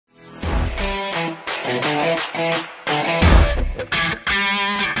Hey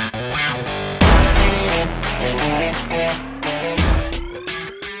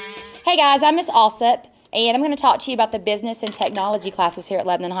guys, I'm Miss Alsop, and I'm going to talk to you about the business and technology classes here at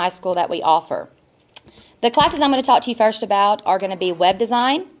Lebanon High School that we offer. The classes I'm going to talk to you first about are going to be web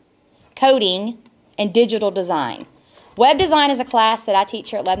design, coding, and digital design. Web design is a class that I teach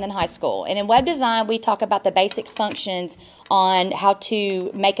here at Lebanon High School, and in web design we talk about the basic functions on how to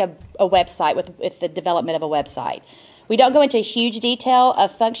make a website with the development of a website. We don't go into huge detail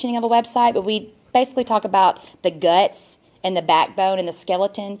of functioning of a website, but we basically talk about the guts and the backbone and the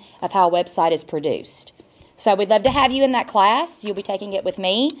skeleton of how a website is produced. So we'd love to have you in that class. You'll be taking it with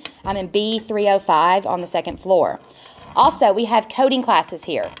me. I'm in B305 on the second floor. Also, we have coding classes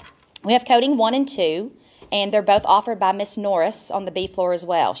here. We have coding 1 and 2, and they're both offered by Miss Norris on the B floor as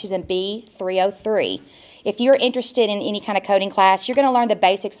well. She's in B303. If you're interested in any kind of coding class, you're going to learn the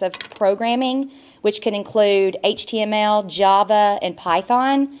basics of programming, which can include HTML, Java, and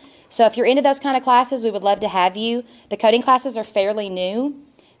Python. So if you're into those kind of classes, we would love to have you. The coding classes are fairly new,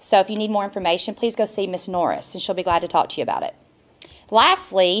 so if you need more information, please go see Miss Norris, and she'll be glad to talk to you about it.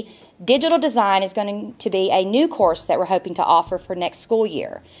 Lastly, digital design is going to be a new course that we're hoping to offer for next school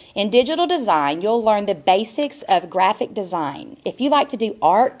year. In digital design, you'll learn the basics of graphic design. If you like to do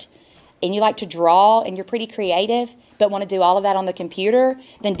art and you like to draw and you're pretty creative but want to do all of that on the computer,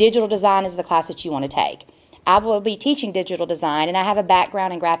 then digital design is the class that you want to take. I will be teaching digital design, and I have a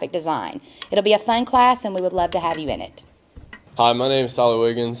background in graphic design. It'll be a fun class, and we would love to have you in it. Hi, my name is Tyler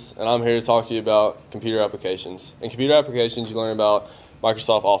Wiggins, and I'm here to talk to you about computer applications. In computer applications, you learn about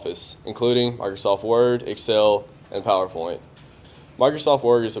Microsoft Office, including Microsoft Word, Excel, and PowerPoint. Microsoft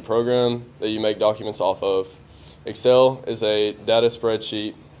Word is a program that you make documents off of. Excel is a data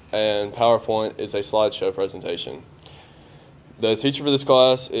spreadsheet, and PowerPoint is a slideshow presentation. The teacher for this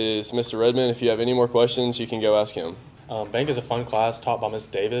class is Mr. Redmond. If you have any more questions, you can go ask him. Bank is a fun class taught by Ms.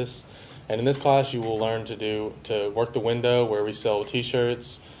 Davis, and in this class you will learn to work the window where we sell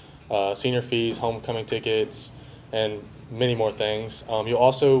t-shirts, senior fees, homecoming tickets, and many more things. You'll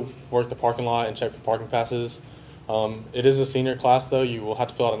also work the parking lot and check for parking passes. It is a senior class though. You will have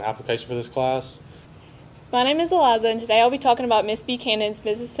to fill out an application for this class. My name is Eliza, and today I'll be talking about Miss Buchanan's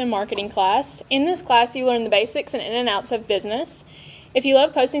Business and Marketing class. In this class, you learn the basics and in and outs of business. If you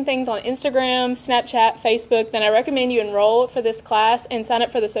love posting things on Instagram, Snapchat, Facebook, then I recommend you enroll for this class and sign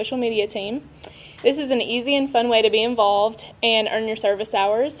up for the social media team. This is an easy and fun way to be involved and earn your service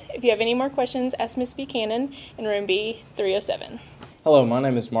hours. If you have any more questions, ask Miss Buchanan in room B307. Hello, my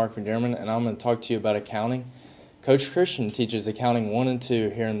name is Mark McDermott, and I'm going to talk to you about accounting. Coach Christian teaches accounting 1 and 2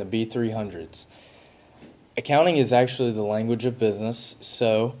 here in the B300s. Accounting is actually the language of business,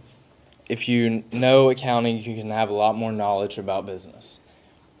 so if you know accounting, you can have a lot more knowledge about business.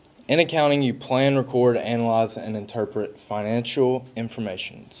 In accounting, you plan, record, analyze, and interpret financial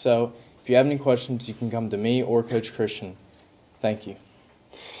information. So if you have any questions, you can come to me or Coach Christian. Thank you.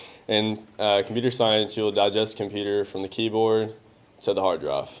 In computer science, you'll digest the computer from the keyboard to the hard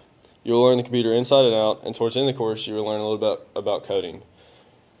drive. You'll learn the computer inside and out, and towards the end of the course, you will learn a little bit about coding.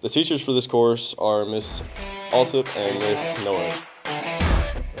 The teachers for this course are Miss Alsop and Miss Nora.